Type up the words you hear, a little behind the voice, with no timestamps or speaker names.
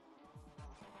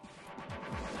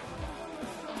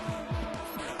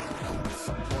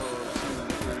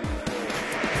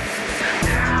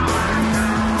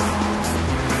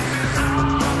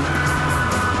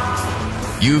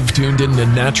You've tuned into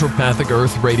Naturopathic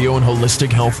Earth Radio and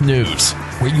Holistic Health News,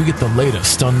 where you get the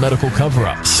latest on medical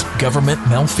cover-ups, government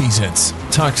malfeasance,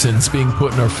 toxins being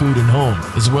put in our food and home,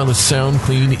 as well as sound,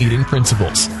 clean eating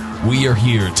principles. We are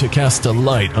here to cast a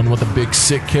light on what the big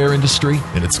sick care industry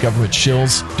and its government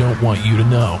shills don't want you to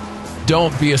know.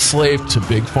 Don't be a slave to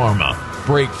Big Pharma.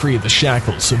 Break free of the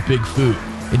shackles of Big Food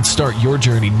and start your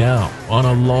journey now on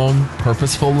a long,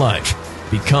 purposeful life.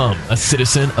 Become a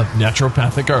citizen of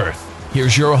Naturopathic Earth.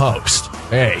 Here's your host,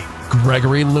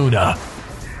 Gregory Luna.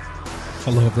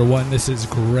 Hello, everyone. This is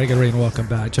Gregory, and welcome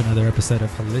back to another episode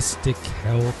of Holistic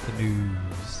Health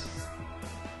News.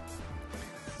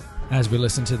 As we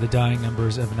listen to the dying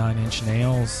numbers of Nine Inch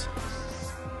Nails,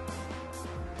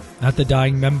 not the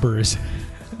dying members.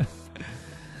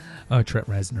 Oh, Trent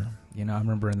Reznor. You know, I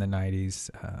remember in the 90s,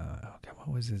 what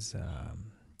was his,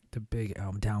 the big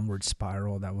album, Downward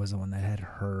Spiral. That was the one that had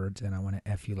Hurt, and I Want to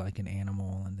F You Like an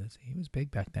Animal. And he was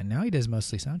big back then. Now he does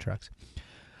mostly soundtracks.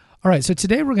 All right, so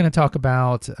today we're going to talk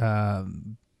about the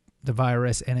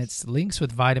virus and its links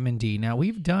with vitamin D. Now,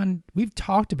 we've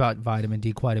talked about vitamin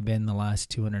D quite a bit in the last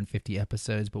 250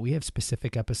 episodes, but we have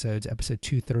specific episodes, episode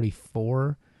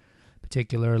 234,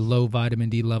 particular low vitamin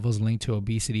D levels linked to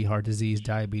obesity, heart disease,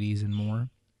 diabetes, and more.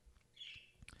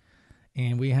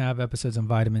 And we have episodes on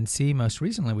vitamin C. Most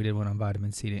recently, we did one on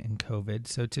vitamin C and COVID.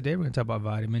 So today we're going to talk about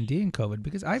vitamin D and COVID,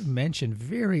 because I've mentioned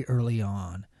very early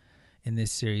on in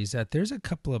this series that there's a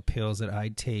couple of pills that I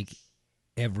take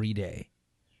every day.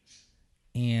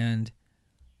 And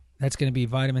that's going to be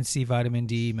vitamin C, vitamin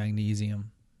D,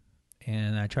 magnesium.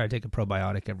 And I try to take a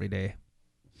probiotic every day.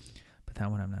 But that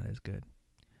one I'm not as good.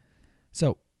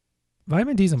 So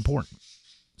vitamin D is important.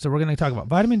 So we're going to talk about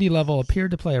vitamin D level appeared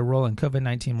to play a role in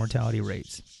COVID-19 mortality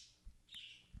rates.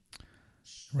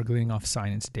 We're going off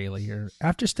Science Daily here.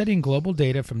 After studying global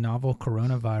data from novel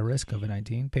coronavirus,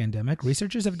 COVID-19 pandemic,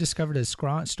 researchers have discovered a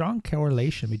strong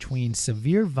correlation between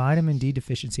severe vitamin D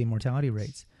deficiency and mortality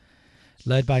rates.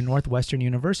 Led by Northwestern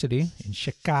University in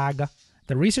Chicago,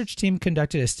 the research team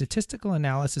conducted a statistical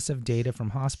analysis of data from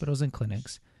hospitals and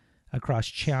clinics across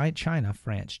China,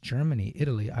 France, Germany,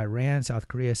 Italy, Iran, South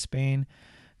Korea, Spain,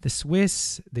 the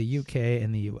Swiss, the UK,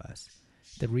 and the US.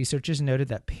 The researchers noted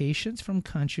that patients from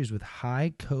countries with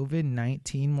high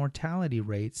COVID-19 mortality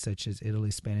rates, such as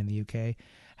Italy, Spain, and the UK,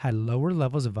 had lower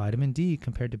levels of vitamin D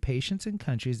compared to patients in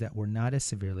countries that were not as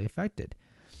severely affected.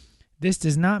 This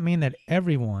does not mean that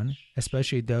everyone,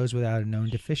 especially those without a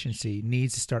known deficiency,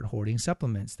 needs to start hoarding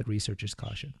supplements, the researchers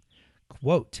caution.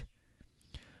 Quote,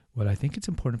 "Well, I think it's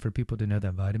important for people to know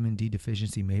that vitamin D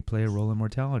deficiency may play a role in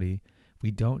mortality. We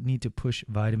don't need to push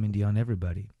vitamin D on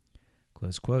everybody."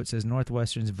 Close quote, says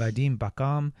Northwestern's Vadim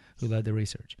Bakam, who led the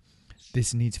research.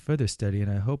 "This needs further study, and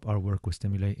I hope our work will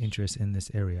stimulate interest in this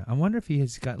area." I wonder if he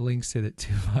has got links to the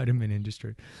vitamin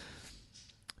industry.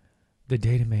 "The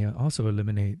data may also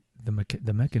eliminate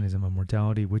the mechanism of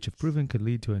mortality, which if proven could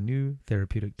lead to a new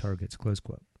therapeutic targets." Close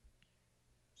quote.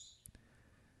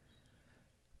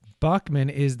 Bachman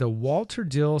is the Walter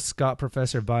Dill Scott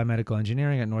Professor of Biomedical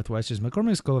Engineering at Northwestern's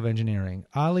McCormick School of Engineering.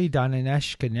 Ali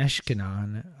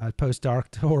Dananeshkaneshkanan, a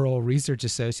postdoctoral research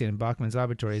associate in Bachman's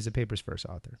laboratory, is the paper's first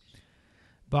author.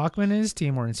 Bachman and his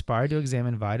team were inspired to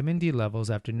examine vitamin D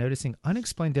levels after noticing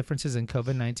unexplained differences in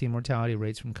COVID-19 mortality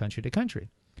rates from country to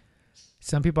country.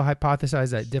 Some people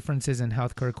hypothesize that differences in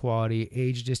healthcare quality,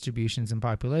 age distributions in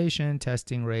population,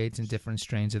 testing rates, and different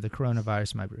strains of the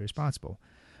coronavirus might be responsible.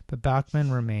 But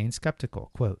Bachman remains skeptical.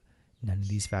 Quote, "None of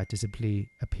these factors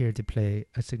appear to play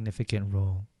a significant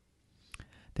role.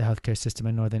 The healthcare system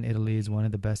in northern Italy is one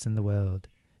of the best in the world.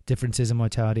 Differences in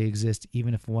mortality exist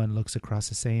even if one looks across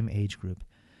the same age group.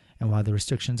 And while the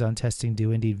restrictions on testing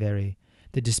do indeed vary,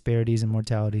 the disparities in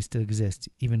mortality still exist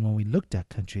even when we looked at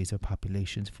countries or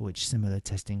populations for which similar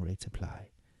testing rates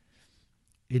apply.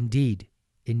 Indeed,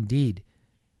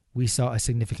 we saw a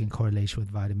significant correlation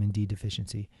with vitamin D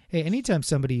deficiency." Hey, anytime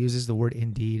somebody uses the word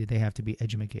indeed, they have to be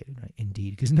educated, right?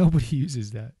 Indeed, because nobody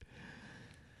uses that.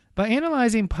 By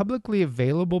analyzing publicly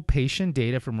available patient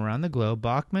data from around the globe,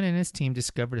 Bachman and his team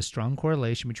discovered a strong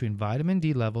correlation between vitamin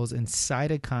D levels and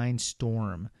cytokine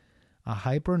storm, a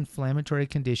hyperinflammatory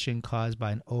condition caused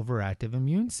by an overactive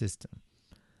immune system.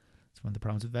 It's one of the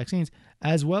problems with vaccines,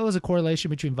 as well as a correlation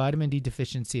between vitamin D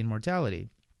deficiency and mortality.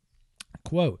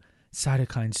 Quote,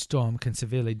 "Cytokine storm can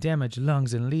severely damage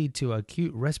lungs and lead to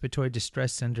acute respiratory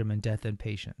distress syndrome and death in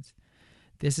patients.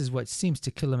 This is what seems to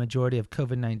kill a majority of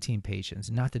COVID-19 patients,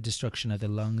 not the destruction of the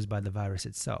lungs by the virus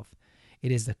itself.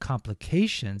 It is the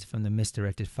complications from the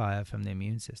misdirected fire from the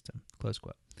immune system." Close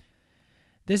quote.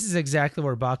 This is exactly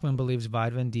where Bachman believes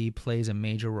vitamin D plays a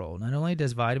major role. Not only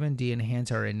does vitamin D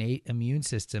enhance our innate immune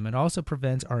system, it also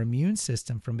prevents our immune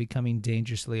system from becoming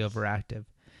dangerously overactive.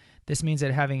 This means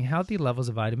that having healthy levels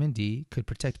of vitamin D could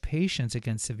protect patients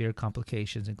against severe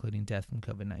complications, including death from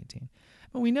COVID-19.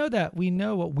 But we know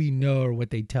what we know, or what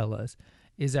they tell us,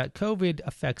 is that COVID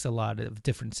affects a lot of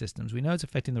different systems. We know it's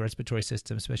affecting the respiratory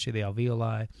system, especially the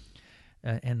alveoli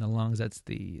and the lungs. That's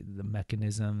the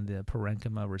mechanism, the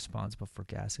parenchyma responsible for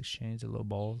gas exchange, the little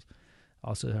balls.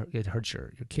 Also, it hurts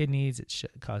your kidneys. It's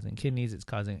causing kidneys. It's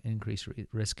causing increased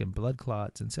risk in blood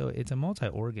clots. And so it's a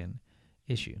multi-organ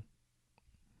issue.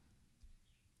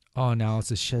 All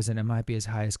analysis shows that it might be as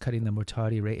high as cutting the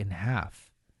mortality rate in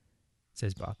half,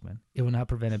 says Bachman. It will not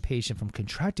prevent a patient from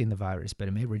contracting the virus, but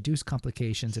it may reduce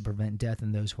complications and prevent death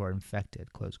in those who are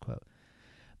infected, close quote.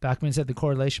 Bachman said the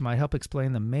correlation might help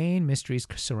explain the main mysteries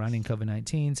surrounding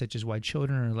COVID-19, such as why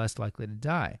children are less likely to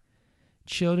die.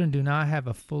 Children do not have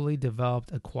a fully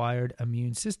developed acquired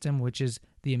immune system, which is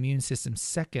the immune system's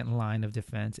second line of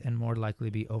defense and more likely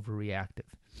to be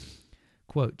overreactive.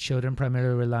 Quote, children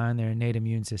primarily rely on their innate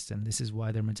immune system. This is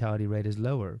why their mortality rate is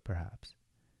lower, perhaps.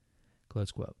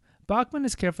 Close quote. Bachman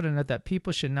is careful to note that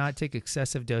people should not take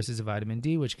excessive doses of vitamin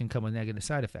D, which can come with negative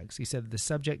side effects. He said that the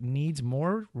subject needs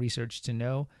more research to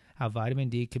know how vitamin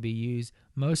D can be used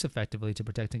most effectively to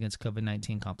protect against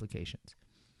COVID-19 complications.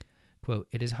 Quote,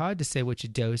 it is hard to say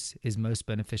which dose is most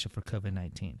beneficial for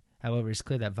COVID-19. However, it's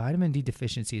clear that vitamin D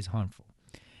deficiency is harmful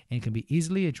and can be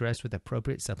easily addressed with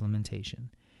appropriate supplementation.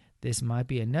 This might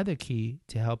be another key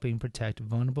to helping protect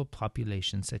vulnerable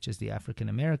populations such as the African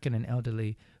American and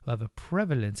elderly who have a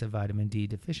prevalence of vitamin D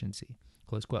deficiency.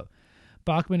 Close quote.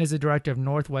 Bachman is the director of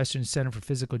Northwestern Center for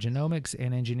Physical Genomics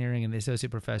and Engineering and the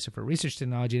associate professor for research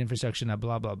technology and infrastructure,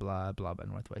 blah, blah, blah, blah, blah,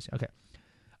 Northwestern. Okay.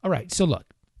 All right. So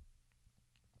look,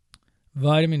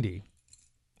 vitamin D,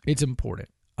 it's important.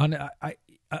 I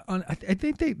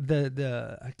think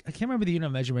I can't remember the unit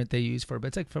of measurement they use for it, but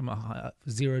it's like from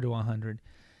 0 to 100.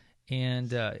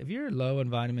 And if you're low in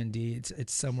vitamin D,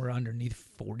 it's somewhere underneath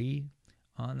 40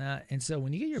 on that. And so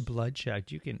when you get your blood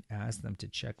checked, you can ask them to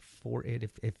check for it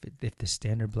if the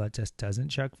standard blood test doesn't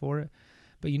check for it.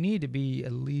 But you need to be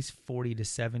at least 40 to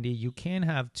 70. You can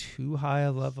have too high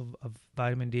a level of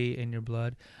vitamin D in your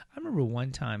blood. I remember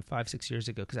one time 5-6 years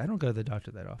ago, because I don't go to the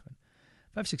doctor that often.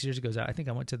 5-6 years ago, I think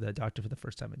I went to the doctor for the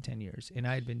first time in 10 years. And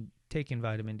I had been taking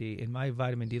vitamin D, and my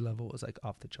vitamin D level was like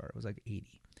off the chart. It was like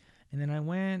 80. And then I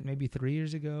went maybe 3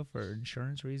 years ago for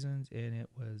insurance reasons, and it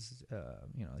was,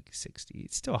 like 60.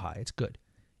 It's still high. It's good.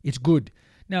 It's good.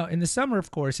 Now, in the summer,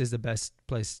 of course, is the best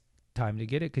time to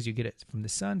get it because you get it from the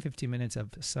sun. 15 minutes of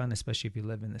sun, especially if you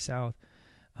live in the South,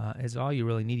 is all you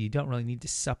really need. You don't really need to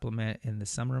supplement in the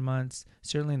summer months.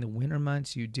 Certainly in the winter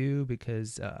months, you do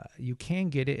because you can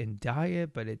get it in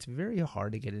diet, but it's very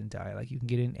hard to get it in diet. Like you can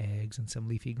get it in eggs and some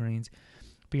leafy greens,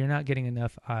 but you're not getting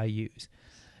enough IUs.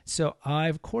 So I,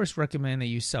 of course, recommend that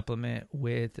you supplement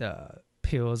with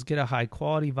pills. Get a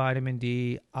high-quality vitamin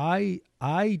D. I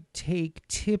take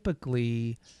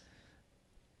typically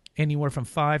anywhere from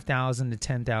 5,000 to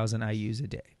 10,000 IUs a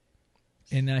day.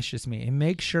 And that's just me. And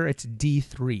make sure it's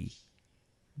D3.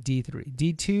 D3.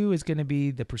 D2 is going to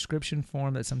be the prescription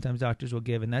form that sometimes doctors will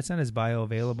give, and that's not as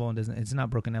bioavailable and it's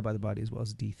not broken down by the body as well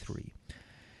as D3.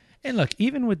 And look,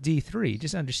 even with D3,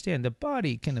 just understand the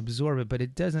body can absorb it, but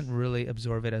it doesn't really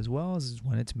absorb it as well as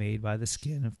when it's made by the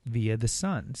skin via the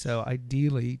sun. So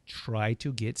ideally, try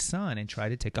to get sun and try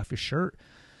to take off your shirt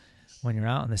when you're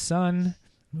out in the sun.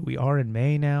 We are in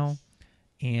May now,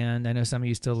 and I know some of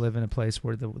you still live in a place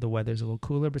where the weather's a little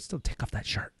cooler, but still take off that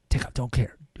shirt. Take off, don't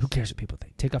care. Who cares what people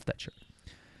think? Take off that shirt.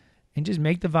 And just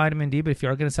make the vitamin D, but if you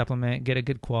are going to supplement, get a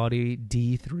good quality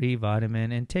D3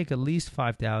 vitamin and take at least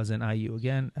 5,000 IU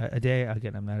a day.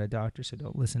 Again, I'm not a doctor, so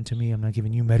don't listen to me. I'm not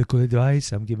giving you medical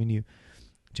advice. I'm giving you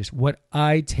just what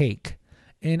I take.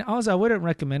 And also, I wouldn't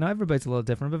recommend, everybody's a little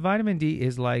different, but vitamin D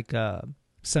is like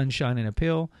sunshine in a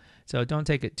pill. So don't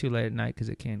take it too late at night because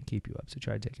it can keep you up. So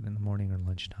try to take it in the morning or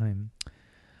lunchtime.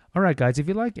 All right, guys, if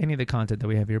you like any of the content that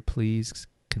we have here, please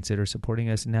consider supporting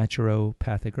us.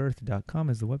 Naturopathicearth.com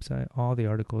is the website. All the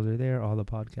articles are there. All the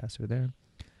podcasts are there.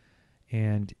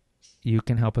 And you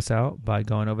can help us out by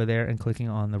going over there and clicking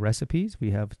on the recipes.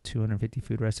 We have 250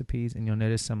 food recipes, and you'll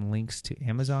notice some links to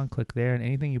Amazon. Click there, and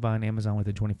anything you buy on Amazon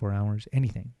within 24 hours,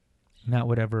 anything, not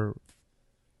whatever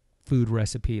food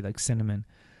recipe like cinnamon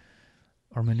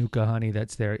or Manuka honey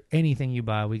that's there, anything you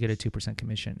buy, we get a 2%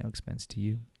 commission, no expense to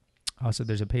you. Also,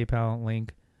 there's a PayPal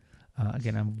link.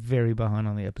 Again, I'm very behind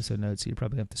on the episode notes, so you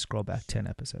probably have to scroll back 10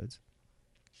 episodes.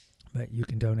 But you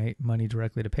can donate money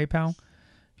directly to PayPal.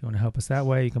 If If you want to help us that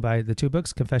way, you can buy the 2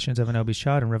 books, Confessions of an Obese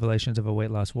Child and Revelations of a Weight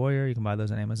Loss Warrior. You can buy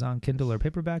those on Amazon, Kindle, or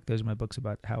paperback. Those are my books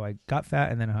about how I got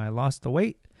fat and then how I lost the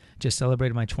weight. Just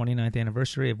celebrated my 29th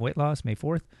anniversary of weight loss, May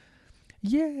 4th.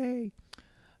 Yay!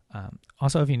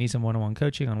 Also, if you need some one-on-one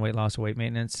coaching on weight loss or weight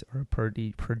maintenance or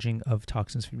purging of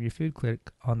toxins from your food, click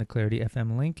on the Clarity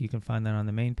FM link. You can find that on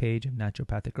the main page of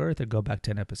Naturopathic Earth or go back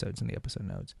 10 episodes in the episode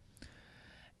notes.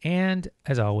 And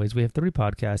as always, we have 3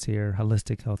 podcasts here: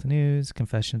 Holistic Health News,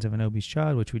 Confessions of an Obese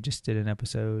Child, which we just did an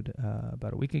episode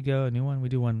about a week ago, a new one. We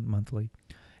do one monthly.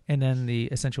 And then the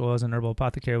Essential Oils and Herbal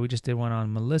Apothecary. We just did one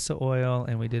on Melissa Oil,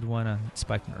 and we did one on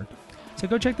Spike Nerd. So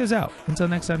go check those out. Until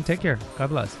next time, take care. God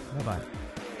bless. Bye-bye.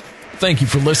 Thank you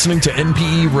for listening to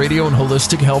NPE Radio and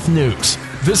Holistic Health News.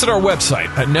 Visit our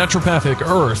website at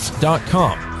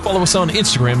naturopathicearth.com. Follow us on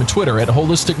Instagram and Twitter at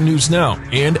Holistic News Now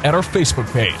and at our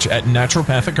Facebook page at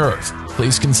Naturopathic Earth.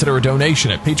 Please consider a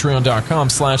donation at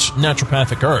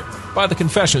patreon.com/naturopathic earth. Buy the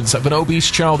Confessions of an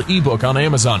Obese Child ebook on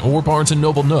Amazon or Barnes &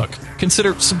 Noble Nook.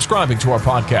 Consider subscribing to our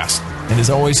podcast. And as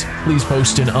always, please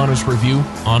post an honest review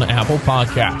on Apple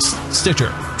Podcasts, Stitcher,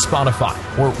 Spotify,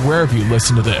 or wherever you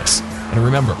listen to this. And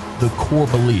remember, the core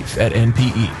belief at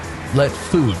NPE: let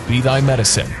food be thy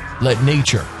medicine, let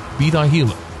nature be thy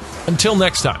healer. Until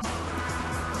next time.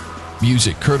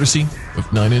 Music courtesy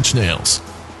of 9 Inch Nails.